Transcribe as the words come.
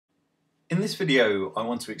In this video, I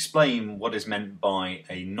want to explain what is meant by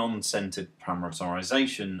a non-centered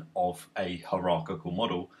parameterization of a hierarchical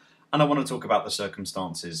model, and I want to talk about the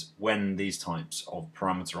circumstances when these types of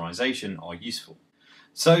parameterization are useful.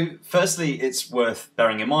 So firstly, it's worth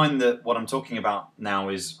bearing in mind that what I'm talking about now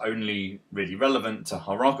is only really relevant to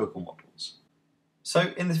hierarchical models.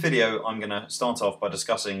 So in this video, I'm going to start off by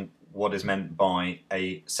discussing what is meant by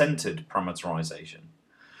a centered parameterization.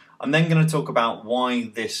 I'm then going to talk about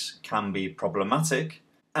why this can be problematic,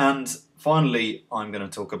 and finally I'm going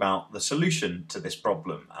to talk about the solution to this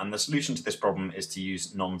problem. And the solution to this problem is to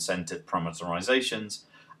use non-centered parameterizations,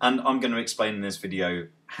 and I'm going to explain in this video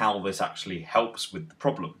how this actually helps with the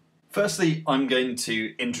problem. Firstly, I'm going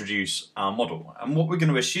to introduce our model, and what we're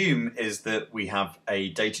going to assume is that we have a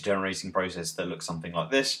data generating process that looks something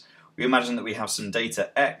like this. We imagine that we have some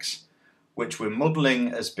data X, which we're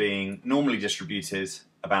modeling as being normally distributed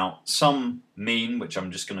about some mean, which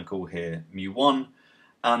I'm just going to call here mu1,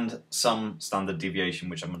 and some standard deviation,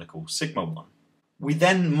 which I'm going to call sigma1. We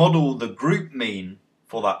then model the group mean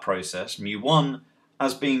for that process, mu1,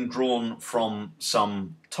 as being drawn from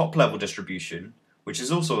some top-level distribution, which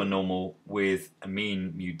is also a normal with a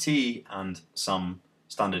mean mu-t and some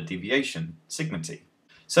standard deviation, sigma t.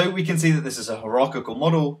 So we can see that this is a hierarchical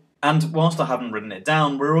model, and whilst I haven't written it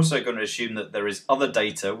down, we're also going to assume that there is other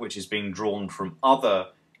data which is being drawn from other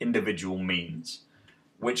individual means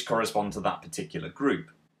which correspond to that particular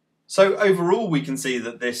group. So overall we can see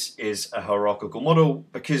that this is a hierarchical model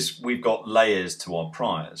because we've got layers to our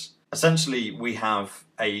priors. Essentially we have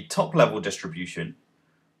a top-level distribution,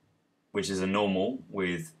 which is a normal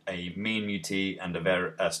with a mean mu-t and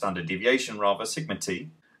a standard deviation, rather, sigma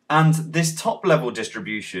t. And this top-level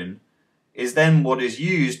distribution is then what is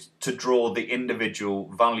used to draw the individual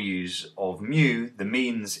values of mu, the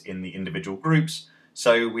means in the individual groups.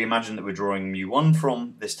 So we imagine that we're drawing mu1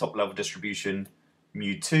 from this top-level distribution,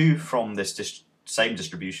 mu2 from this same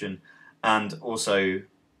distribution, and also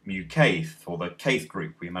mu-kth for the kth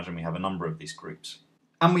group. We imagine we have a number of these groups.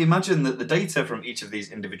 And we imagine that the data from each of these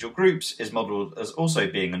individual groups is modelled as also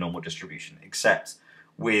being a normal distribution, except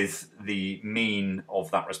with the mean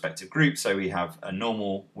of that respective group. So we have a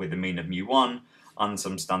normal with a mean of mu1 and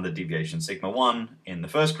some standard deviation sigma1 in the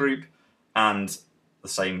first group, and the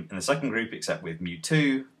same in the second group except with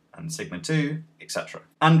mu2 and sigma2, etc.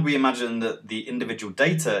 And we imagine that the individual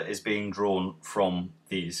data is being drawn from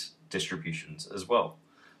these distributions as well.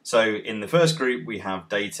 So in the first group we have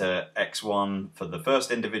data x1 for the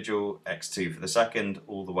first individual, x2 for the second,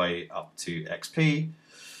 all the way up to xp.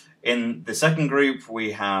 In the second group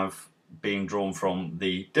we have being drawn from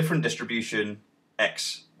the different distribution,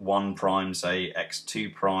 x1 prime, say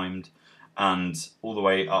x2 primed, and all the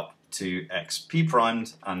way up to xp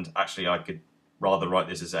primed, and actually I could rather write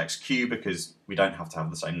this as xq because we don't have to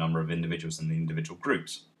have the same number of individuals in the individual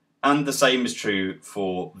groups. And the same is true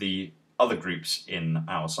for the other groups in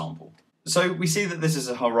our sample. So we see that this is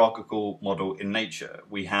a hierarchical model in nature.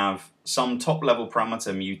 We have some top-level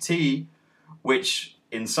parameter mu-t, which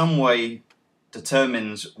in some way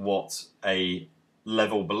determines what a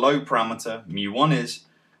level below parameter mu1 is,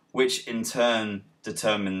 which in turn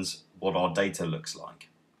determines what our data looks like.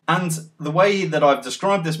 And the way that I've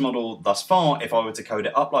described this model thus far, if I were to code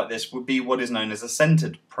it up like this, would be what is known as a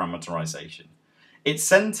centered parameterization. It's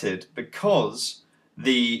centered because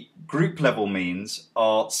the group level means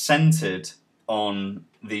are centered on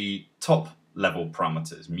the top level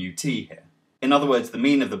parameters, mu-t here. In other words, the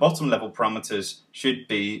mean of the bottom level parameters should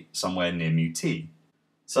be somewhere near mu-t.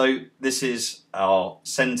 So this is our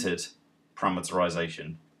centered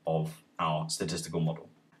parameterization of our statistical model.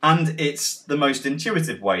 And it's the most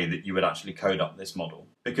intuitive way that you would actually code up this model,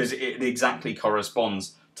 because it exactly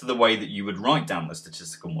corresponds to the way that you would write down the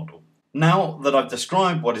statistical model. Now that I've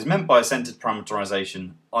described what is meant by a centered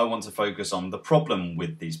parameterization, I want to focus on the problem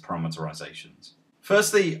with these parameterizations.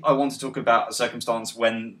 Firstly, I want to talk about a circumstance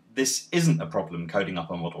when this isn't a problem coding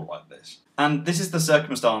up a model like this. And this is the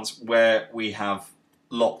circumstance where we have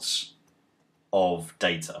lots of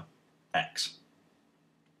data, x.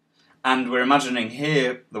 And we're imagining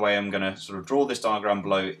here, the way I'm going to sort of draw this diagram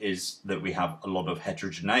below, is that we have a lot of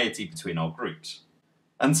heterogeneity between our groups.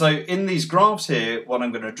 And so in these graphs here, what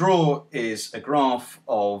I'm going to draw is a graph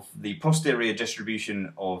of the posterior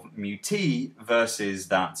distribution of mu-t versus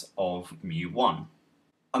that of mu1.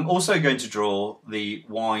 I'm also going to draw the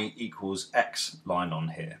y equals x line on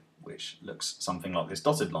here, which looks something like this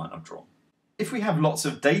dotted line I've drawn. If we have lots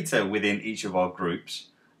of data within each of our groups,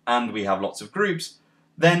 and we have lots of groups,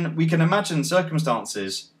 then we can imagine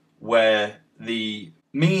circumstances where the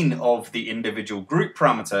mean of the individual group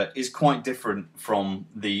parameter is quite different from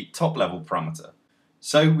the top level parameter.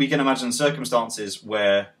 So we can imagine circumstances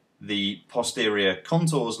where the posterior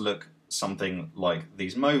contours look something like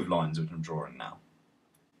these mauve lines which I'm drawing now.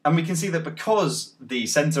 And we can see that because the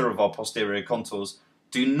centre of our posterior contours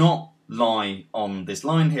do not lie on this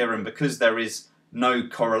line here, and because there is no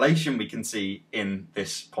correlation we can see in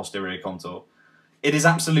this posterior contour, it is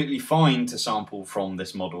absolutely fine to sample from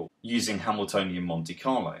this model using Hamiltonian Monte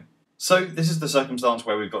Carlo. So this is the circumstance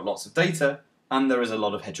where we've got lots of data and there is a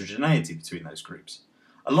lot of heterogeneity between those groups.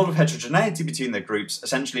 A lot of heterogeneity between the groups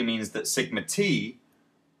essentially means that sigma t,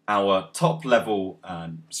 our top level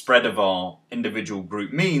spread of our individual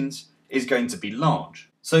group means, is going to be large.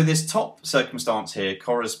 So this top circumstance here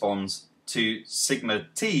corresponds to sigma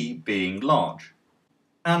t being large.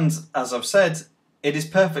 And as I've said, it is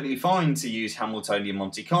perfectly fine to use Hamiltonian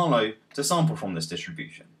Monte Carlo to sample from this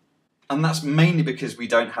distribution. And that's mainly because we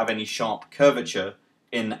don't have any sharp curvature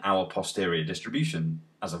in our posterior distribution,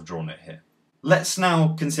 as I've drawn it here. Let's now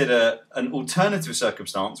consider an alternative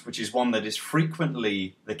circumstance, which is one that is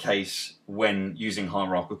frequently the case when using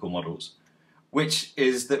hierarchical models, which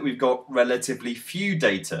is that we've got relatively few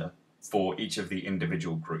data for each of the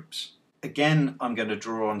individual groups. Again, I'm going to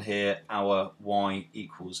draw on here our y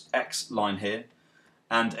equals x line here,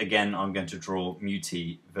 and again I'm going to draw mu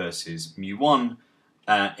t versus mu1.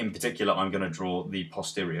 In particular, I'm going to draw the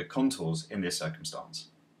posterior contours in this circumstance.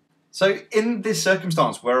 So in this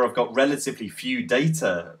circumstance where I've got relatively few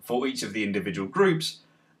data for each of the individual groups,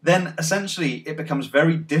 then essentially it becomes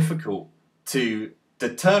very difficult to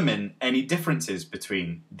determine any differences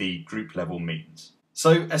between the group level means.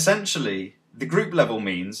 So essentially the group level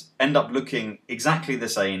means end up looking exactly the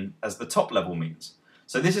same as the top level means.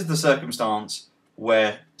 So this is the circumstance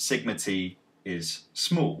where sigma t is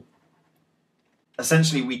small.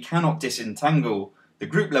 Essentially we cannot disentangle the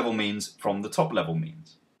group level means from the top level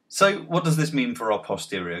means. So what does this mean for our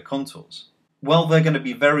posterior contours? Well, they're going to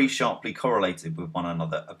be very sharply correlated with one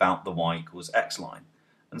another about the y equals x line.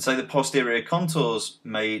 And so the posterior contours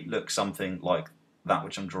may look something like that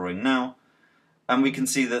which I'm drawing now. And we can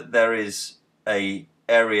see that there is an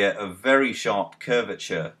area of very sharp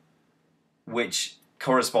curvature which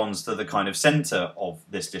corresponds to the kind of centre of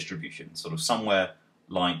this distribution, sort of somewhere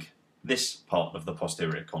like this part of the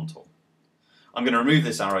posterior contour. I'm going to remove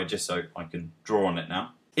this arrow just so I can draw on it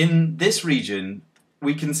now. In this region,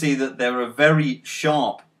 we can see that there are very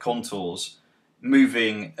sharp contours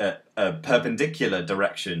moving at a perpendicular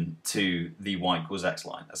direction to the y equals x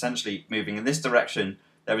line. Essentially, moving in this direction,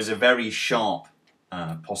 there is a very sharp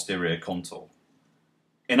posterior contour.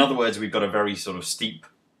 In other words, we've got a very sort of steep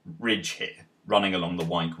ridge here running along the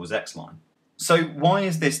y equals x line. So why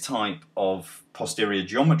is this type of posterior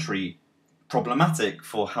geometry problematic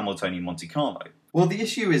for Hamiltonian Monte Carlo? Well, the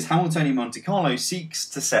issue is Hamiltonian Monte Carlo seeks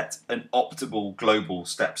to set an optimal global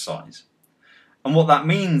step size. And what that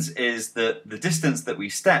means is that the distance that we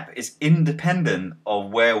step is independent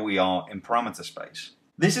of where we are in parameter space.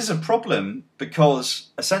 This is a problem because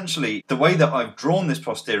essentially the way that I've drawn this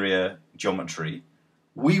posterior geometry,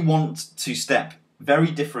 we want to step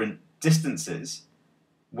very different distances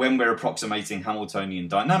when we're approximating Hamiltonian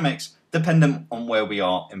dynamics dependent on where we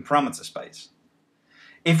are in parameter space.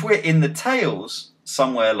 If we're in the tails,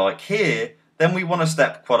 somewhere like here, then we want to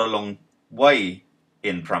step quite a long way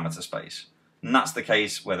in parameter space. And that's the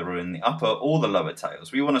case whether we're in the upper or the lower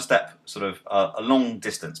tails. We want to step sort of a long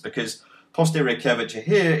distance because posterior curvature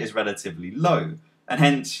here is relatively low, and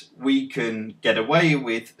hence we can get away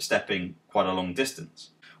with stepping quite a long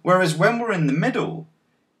distance. Whereas when we're in the middle,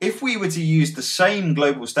 if we were to use the same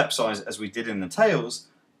global step size as we did in the tails,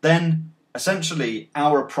 then essentially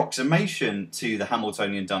our approximation to the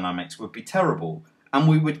Hamiltonian dynamics would be terrible, and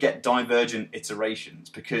we would get divergent iterations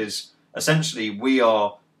because essentially we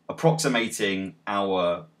are approximating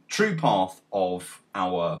our true path of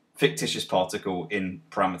our fictitious particle in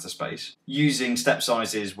parameter space using step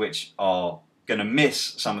sizes which are going to miss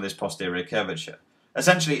some of this posterior curvature.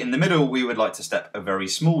 Essentially in the middle we would like to step a very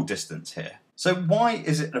small distance here. So why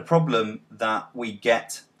is it a problem that we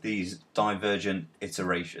get these divergent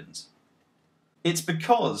iterations? It's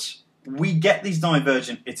because we get these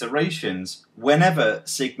divergent iterations whenever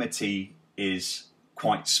sigma t is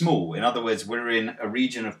quite small. In other words, we're in a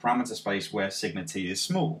region of parameter space where sigma t is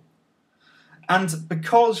small. And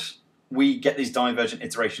because we get these divergent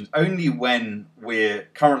iterations only when we're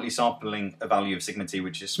currently sampling a value of sigma t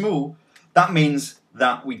which is small, that means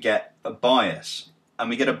that we get a bias. And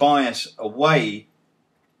we get a bias away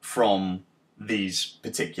from these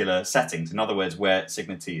particular settings. In other words, where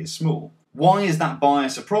sigma t is small. Why is that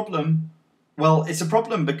bias a problem? Well, it's a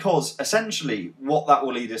problem because essentially what that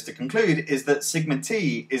will lead us to conclude is that sigma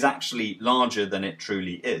t is actually larger than it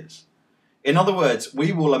truly is. In other words,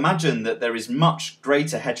 we will imagine that there is much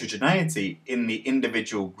greater heterogeneity in the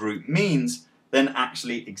individual group means than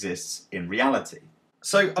actually exists in reality.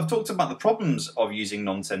 So I've talked about the problems of using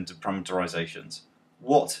non-centered parameterizations.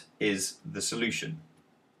 What is the solution?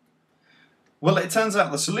 Well, it turns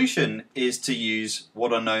out the solution is to use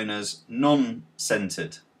what are known as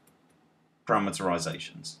non-centered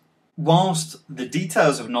parameterizations. Whilst the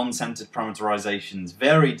details of non-centered parameterizations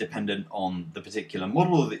vary dependent on the particular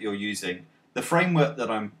model that you're using, the framework that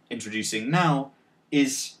I'm introducing now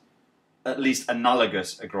is at least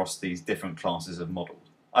analogous across these different classes of models.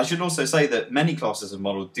 I should also say that many classes of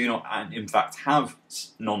model do not in fact have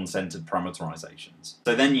non-centered parameterizations.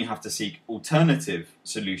 So then you have to seek alternative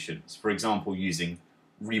solutions, for example using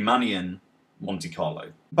Riemannian Monte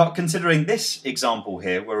Carlo. But considering this example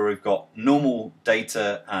here where we've got normal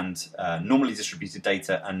data and normally distributed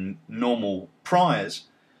data and normal priors,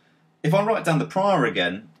 if I write down the prior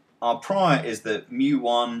again, our prior is that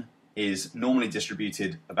mu1 is normally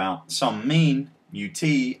distributed about some mean, mu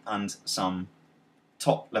t, and some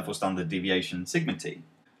top level standard deviation, sigma t.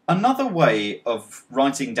 Another way of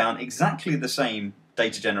writing down exactly the same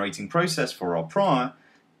data generating process for our prior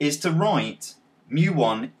is to write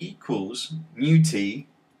mu1 equals mu t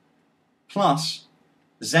plus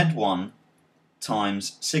z1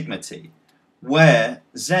 times sigma t, where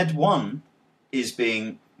z1 is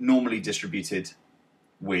being normally distributed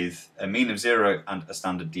with a mean of 0 and a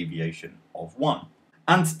standard deviation of 1.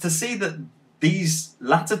 And to see that these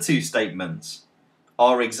latter two statements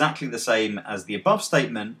are exactly the same as the above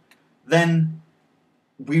statement, then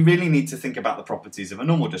we really need to think about the properties of a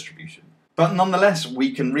normal distribution. But nonetheless,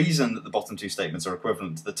 we can reason that the bottom two statements are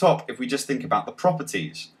equivalent to the top if we just think about the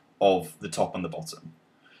properties of the top and the bottom.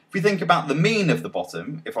 If we think about the mean of the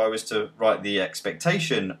bottom, if I was to write the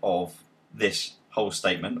expectation of this whole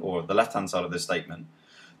statement, or the left-hand side of this statement,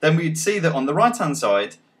 then we'd see that on the right-hand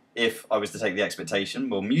side, if I was to take the expectation,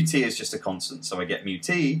 well, mu t is just a constant, so I get mu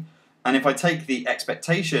t. And if I take the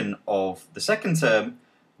expectation of the second term,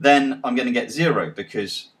 then I'm going to get 0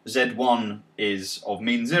 because z1 is of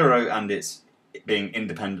mean 0 and it's being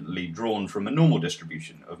independently drawn from a normal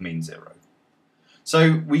distribution of mean 0.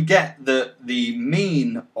 So we get that the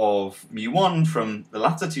mean of mu1 from the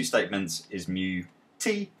latter two statements is mu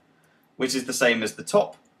t, which is the same as the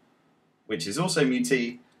top, which is also mu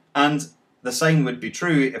t, and the same would be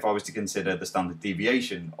true if I was to consider the standard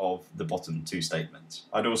deviation of the bottom two statements.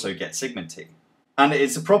 I'd also get sigma t. And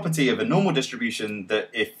it's a property of a normal distribution that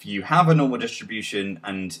if you have a normal distribution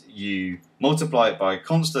and you multiply it by a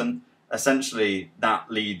constant, essentially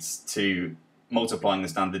that leads to multiplying the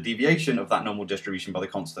standard deviation of that normal distribution by the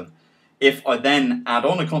constant. If I then add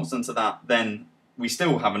on a constant to that, then we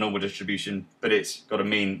still have a normal distribution, but it's got a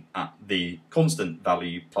mean at the constant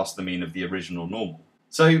value plus the mean of the original normal.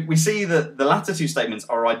 So we see that the latter two statements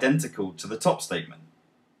are identical to the top statement.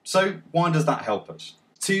 So why does that help us?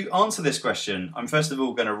 To answer this question, I'm first of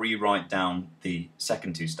all going to rewrite down the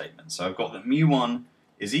second two statements. So I've got that mu1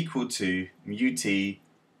 is equal to mu t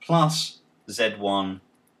plus z1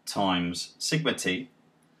 times sigma t,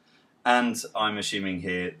 and I'm assuming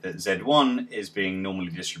here that z1 is being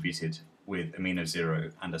normally distributed with a mean of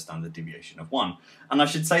 0 and a standard deviation of 1. And I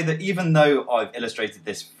should say that even though I've illustrated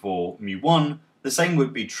this for mu1, the same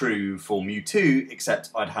would be true for mu2, except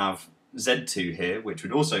I'd have z2 here, which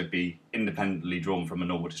would also be independently drawn from a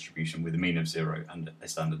normal distribution with a mean of 0 and a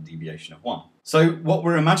standard deviation of 1. So what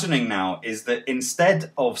we're imagining now is that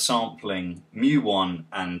instead of sampling mu1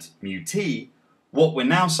 and mu t, what we're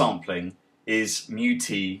now sampling is mu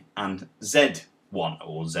t and z1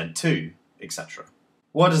 or z2, etc.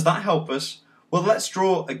 Why does that help us? Well, let's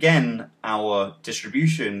draw again our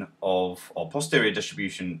distribution of, our posterior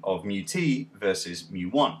distribution of mu t versus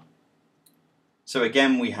mu1. So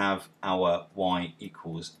again, we have our y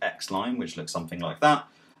equals x line, which looks something like that,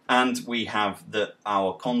 and we have that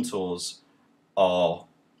our contours are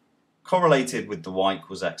correlated with the y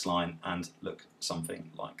equals x line and look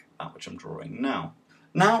something like that, which I'm drawing now.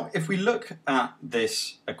 Now, if we look at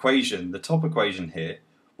this equation, the top equation here,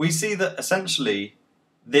 we see that essentially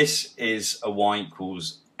this is a y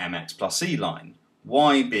equals mx plus c line,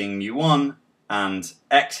 y being mu1 and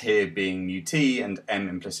x here being mu t and m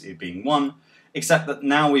implicitly being 1, except that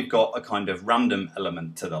now we've got a kind of random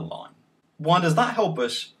element to the line. Why does that help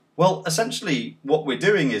us? Well, essentially what we're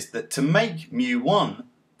doing is that to make mu1,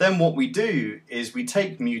 then what we do is we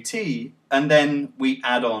take mu t and then we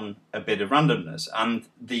add on a bit of randomness, and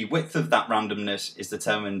the width of that randomness is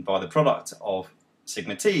determined by the product of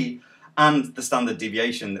sigma t and the standard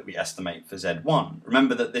deviation that we estimate for z1.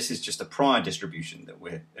 Remember that this is just a prior distribution that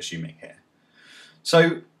we're assuming here.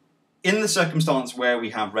 So in the circumstance where we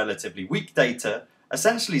have relatively weak data,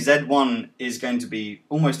 essentially Z1 is going to be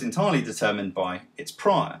almost entirely determined by its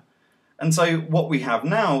prior. And so what we have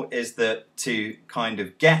now is that to kind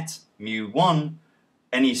of get mu1,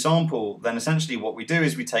 any sample, then essentially what we do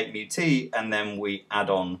is we take mu t and then we add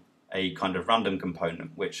on a kind of random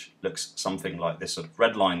component which looks something like this sort of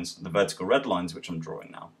red lines, the vertical red lines which I'm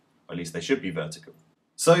drawing now, or at least they should be vertical.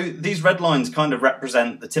 So these red lines kind of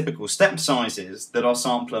represent the typical step sizes that our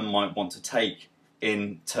sampler might want to take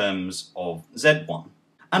in terms of Z1.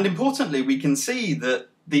 And importantly, we can see that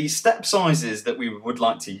the step sizes that we would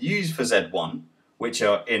like to use for Z1, which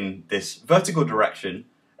are in this vertical direction,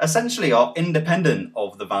 essentially are independent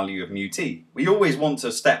of the value of mu t. We always want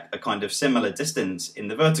to step a kind of similar distance in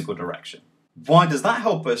the vertical direction. Why does that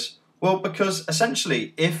help us? Well, because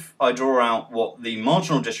essentially if I draw out what the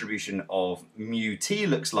marginal distribution of mu t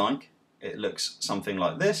looks like, it looks something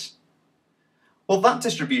like this. Well, that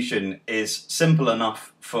distribution is simple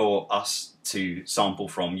enough for us to sample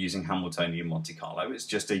from using Hamiltonian Monte Carlo. It's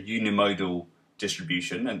just a unimodal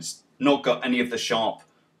distribution and it's not got any of the sharp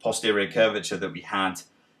posterior curvature that we had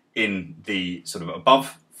in the sort of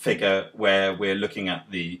above figure where we're looking at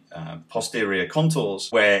the posterior contours,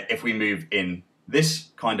 where if we move in this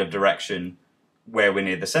kind of direction where we're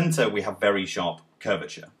near the center, we have very sharp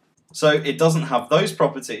curvature. So it doesn't have those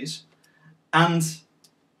properties, and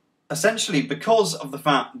essentially because of the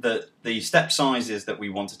fact that the step sizes that we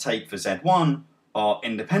want to take for Z1 are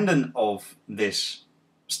independent of this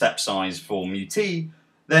step size for mu t,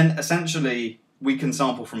 then essentially we can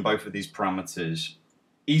sample from both of these parameters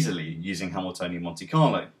easily using Hamiltonian Monte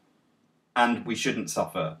Carlo, and we shouldn't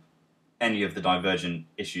suffer any of the divergent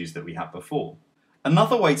issues that we had before.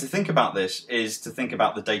 Another way to think about this is to think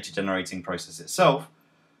about the data generating process itself.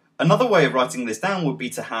 Another way of writing this down would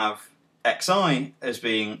be to have xi as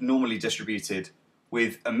being normally distributed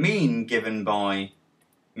with a mean given by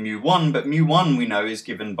mu1, but mu1 we know is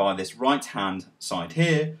given by this right hand side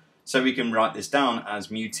here, so we can write this down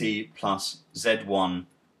as mu t plus z1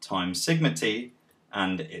 times sigma t,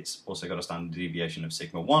 and it's also got a standard deviation of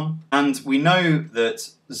sigma 1. And we know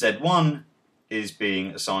that z1 is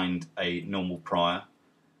being assigned a normal prior,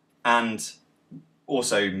 and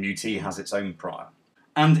also mu t has its own prior.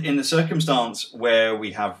 And in the circumstance where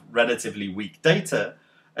we have relatively weak data,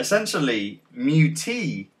 essentially mu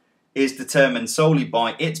t is determined solely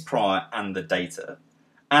by its prior and the data,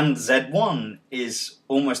 and z1 is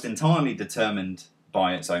almost entirely determined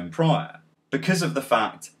by its own prior, because of the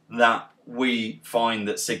fact that we find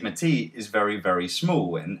that sigma t is very, very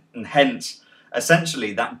small, and hence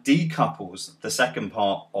essentially that decouples the second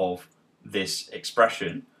part of this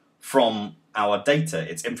expression from our data,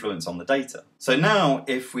 its influence on the data. So now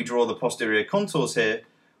if we draw the posterior contours here,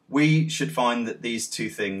 we should find that these two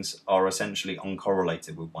things are essentially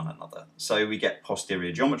uncorrelated with one another. So we get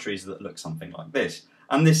posterior geometries that look something like this.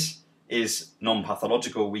 And this is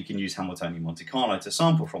non-pathological. We can use Hamiltonian Monte Carlo to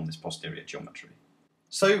sample from this posterior geometry.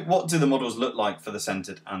 So what do the models look like for the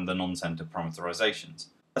centered and the non-centered parameterizations?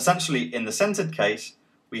 Essentially, in the centered case,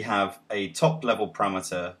 we have a top-level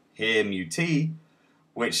parameter here, mu t,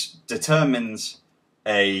 which determines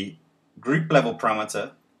a group-level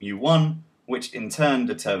parameter, mu1, which in turn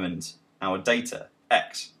determines our data,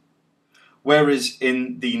 x. Whereas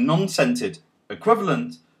in the non-centered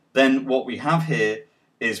equivalent, then what we have here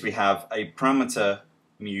is we have a parameter,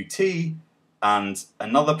 mu t, and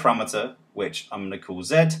another parameter, which I'm going to call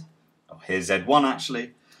z, or here's z1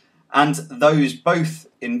 actually, and those both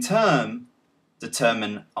in turn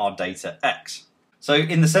determine our data x. So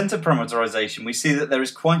in the centered parameterization, we see that there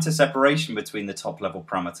is quite a separation between the top level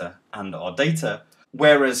parameter and our data,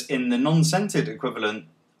 whereas in the non-centered equivalent,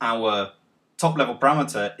 our top level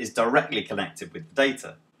parameter is directly connected with the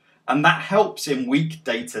data. And that helps in weak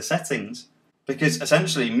data settings, because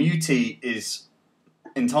essentially mu t is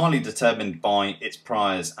entirely determined by its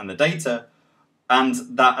priors and the data, and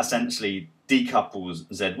that essentially decouples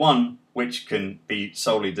z1, which can be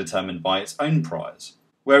solely determined by its own priors.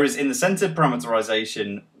 Whereas in the centered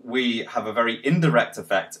parameterization, we have a very indirect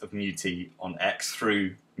effect of mu t on x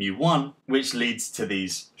through mu1, which leads to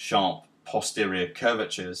these sharp posterior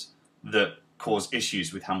curvatures that cause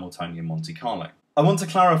issues with Hamiltonian Monte Carlo. I want to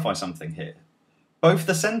clarify something here. Both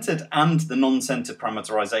the centered and the non-centered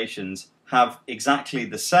parameterizations have exactly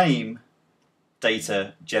the same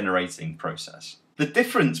data generating process. The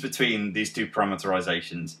difference between these two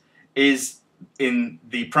parameterizations is in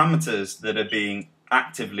the parameters that are being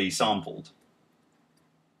actively sampled.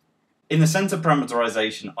 In the centered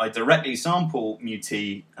parameterization, I directly sample mu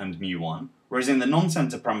t and mu1, whereas in the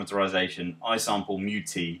non-centered parameterization, I sample mu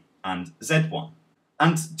t and z1.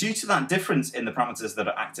 And due to that difference in the parameters that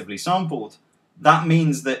are actively sampled, that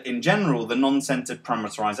means that in general, the non-centered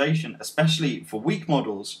parameterization, especially for weak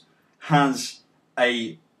models, has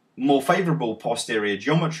a more favorable posterior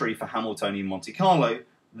geometry for Hamiltonian Monte Carlo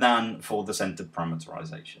than for the centered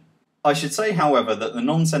parameterization. I should say, however, that the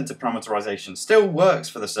non-centered parameterization still works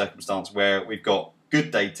for the circumstance where we've got good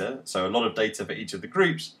data, so a lot of data for each of the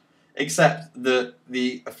groups, except that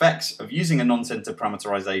the effects of using a non-centered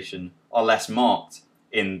parameterization are less marked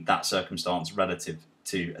in that circumstance relative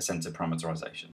to a centered parameterization.